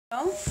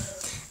Oh?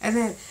 And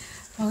then,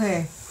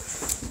 okay,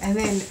 and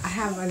then I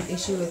have an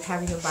issue with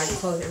having to buy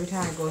clothes every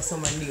time I go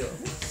somewhere new.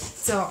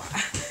 So,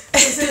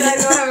 since I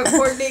don't have a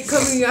court date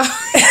coming up.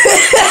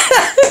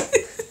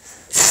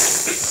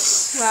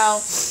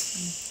 Well,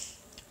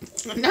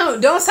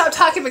 no, don't stop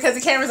talking because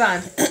the camera's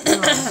on.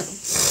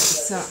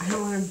 So, I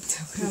don't want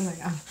to kind of like,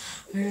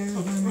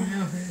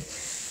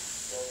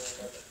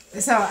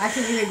 so I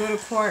can either go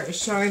to court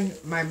showing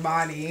my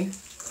body.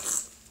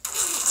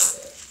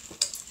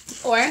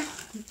 Or?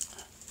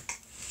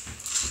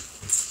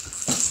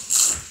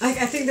 Like,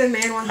 I think the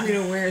man wants me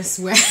to wear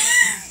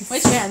sweats.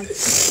 Which man?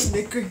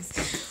 Nickers.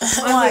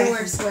 I want me to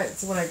wear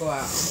sweats when I go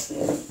out.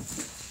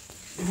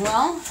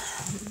 Well,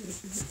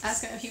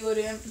 ask him if he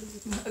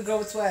would go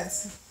with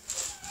sweats.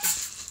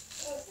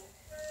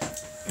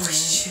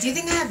 Do you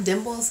think I have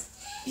dimples?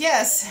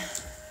 Yes.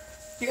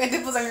 You got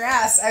dimples on your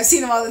ass. I've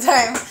seen them all the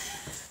time.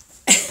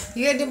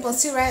 You got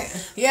dimples too, right?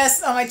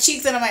 Yes, on my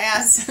cheeks and on my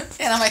ass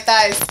and on my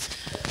thighs.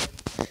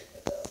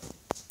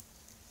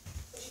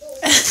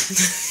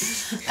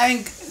 I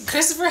mean,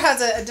 Christopher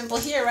has a dimple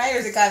here, right? Or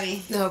is it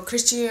Gabi? No,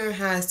 Christian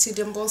has 2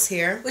 dimples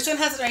here. Which one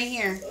has it right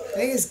here? I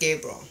think it's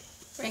Gabriel.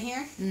 Right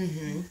here?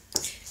 Mm-hmm.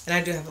 And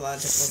I do have a lot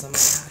of dimples on my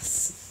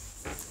ass.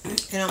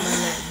 And on my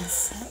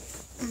legs.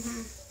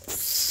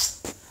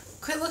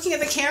 Mm-hmm. Quit looking at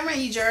the camera,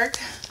 you jerk.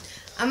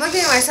 I'm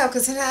looking at myself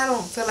because I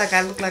don't feel like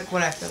I look like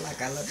what I feel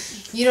like I look.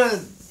 You know,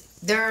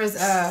 there's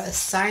a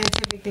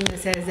scientific thing that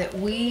says that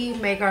we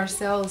make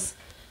ourselves,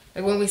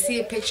 like when we see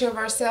a picture of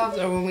ourselves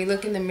or when we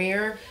look in the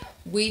mirror,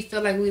 we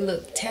feel like we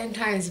look 10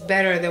 times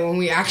better than when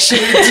we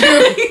actually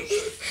do.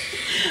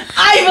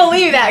 I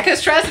believe that,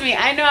 because trust me,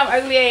 I know I'm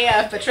ugly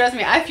AF, but trust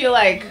me, I feel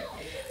like...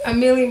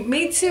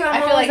 Me too. I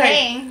feel like,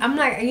 hey. I'm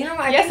like, you know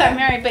what? Yes, I'm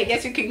married, but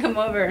yes, you can come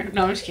over.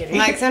 No, I'm just kidding.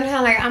 Like,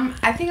 sometimes, like,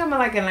 I think I'm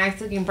like a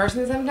nice looking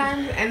person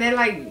sometimes. And then,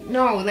 like,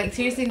 no, like,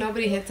 seriously,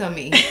 nobody hits on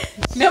me.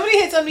 Nobody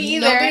hits on me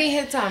either. Nobody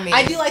hits on me.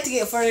 I do like to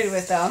get flirted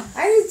with, though.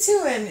 I do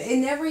too, and it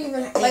never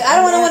even, like, I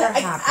don't want no one.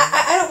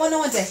 I don't want no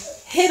one to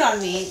hit on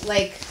me,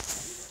 like,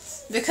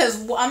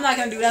 because I'm not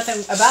gonna do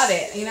nothing about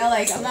it. You know,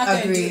 like, I'm not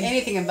gonna do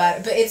anything about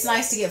it. But it's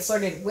nice to get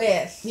flirted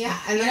with. Yeah,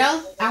 and you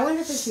know. I wonder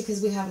if it's because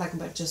we have like a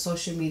bunch of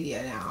social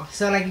media now.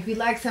 So like, if you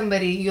like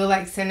somebody, you'll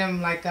like send them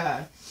like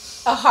a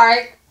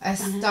heart, a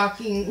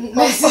stalking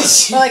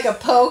message, or like a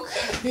poke.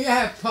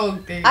 Yeah,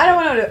 poke. I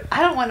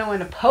don't want no one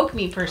to poke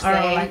me per se. Or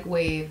like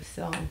wave.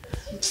 So.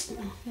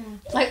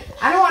 Like,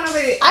 I don't want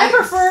nobody. I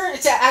prefer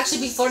to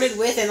actually be flirted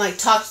with and like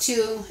talk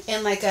to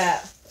in like a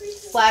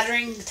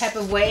flattering type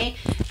of way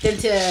than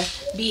to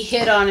be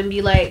hit on and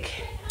be like,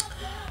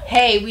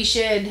 hey, we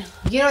should,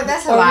 you know,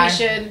 that's a lie. We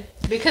should,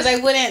 because I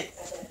wouldn't.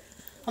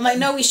 I'm like,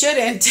 no, we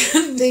shouldn't.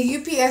 The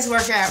UPS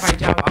worker at my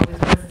job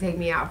always wants to take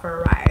me out for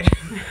a ride.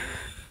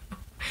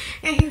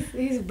 And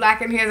he's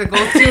black and he has a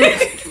gold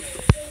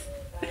tooth.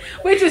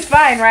 Which is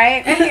fine,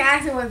 right? And he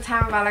asked me one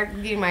time about like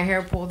getting my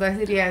hair pulled. I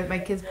said, yeah, my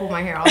kids pull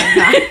my hair all the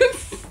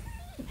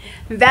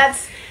time.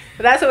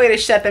 That's a way to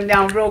shut them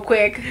down real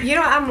quick. You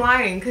know, I'm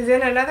lying. Because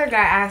then another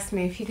guy asked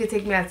me if he could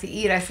take me out to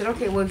eat. I said,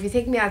 okay, well, if you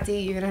take me out to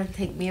eat, you're going to have to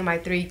take me and my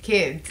 3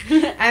 kids.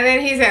 And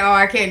then he said, oh,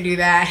 I can't do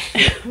that.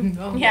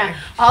 Oh, yeah.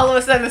 All of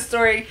a sudden, the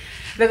story,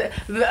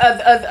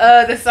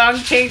 the song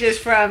changes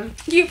from,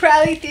 you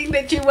probably think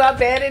that you are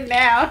better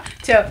now,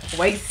 to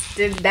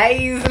wasted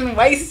days and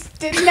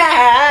wasted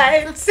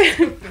nights.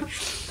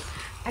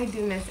 I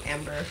do miss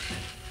Amber.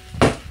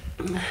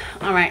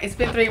 All right. It's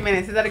been 3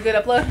 minutes. Is that a good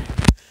upload?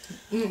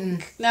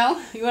 Mm-mm.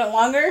 No? You want it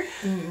longer?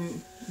 Mm-mm.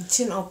 You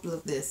shouldn't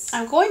upload this.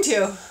 I'm going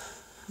to. Okay.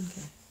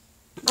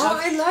 Oh,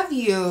 I love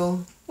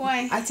you.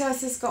 Why? I tell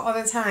Cisco all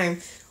the time.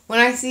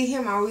 When I see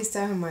him, I always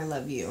tell him I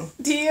love you.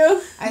 Do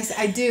you?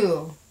 I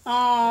do.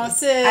 Aw,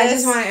 sis. I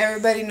just want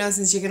everybody to know,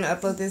 since you're going to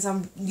upload this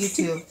on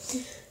YouTube,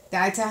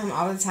 that I tell him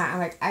all the time,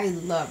 like, I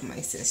love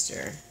my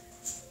sister.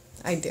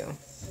 I do.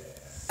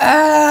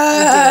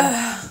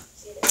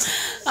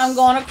 I'm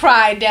going to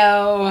cry,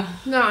 though.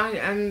 No,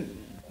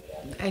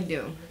 I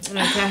do. And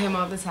I tell him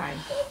all the time.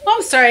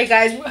 I'm sorry,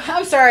 guys.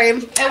 I'm sorry.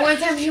 And one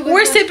time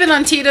we're sipping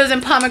on Tito's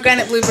and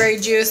pomegranate blueberry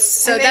juice,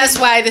 so that's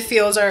why the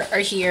feels are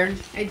here.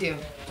 I do.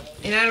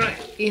 And I don't,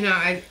 you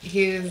know,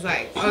 he was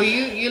like, oh,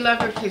 you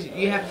love her because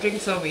you have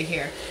drinks over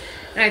here.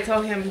 And I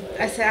told him,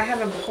 I said, I have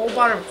a whole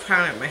bottle of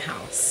Crown at my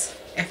house.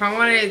 If I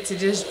wanted to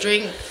just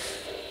drink,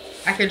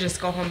 I could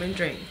just go home and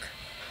drink.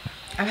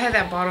 I've had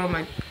that bottle in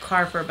my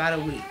car for about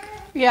a week.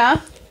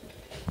 Yeah.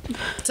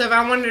 So if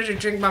I wanted to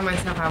drink by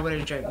myself, I would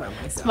have drank by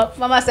myself.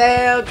 By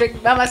myself,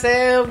 drink by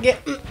myself,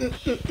 get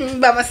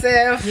by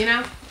myself. You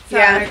know? So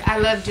yeah. I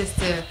love just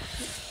to...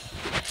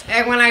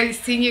 And when I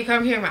seen you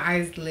come here, my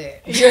eyes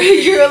lit.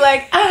 You were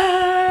like,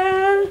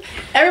 ah.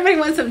 Everybody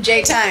wants some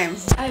J time.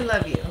 I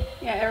love you.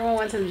 Yeah, everyone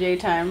wants some J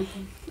time.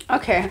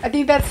 Okay, I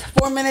think that's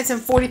 4 minutes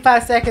and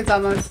 45 seconds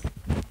almost.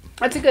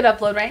 That's a good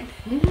upload, right?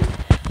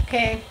 Mm-hmm.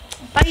 Okay,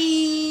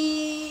 bye.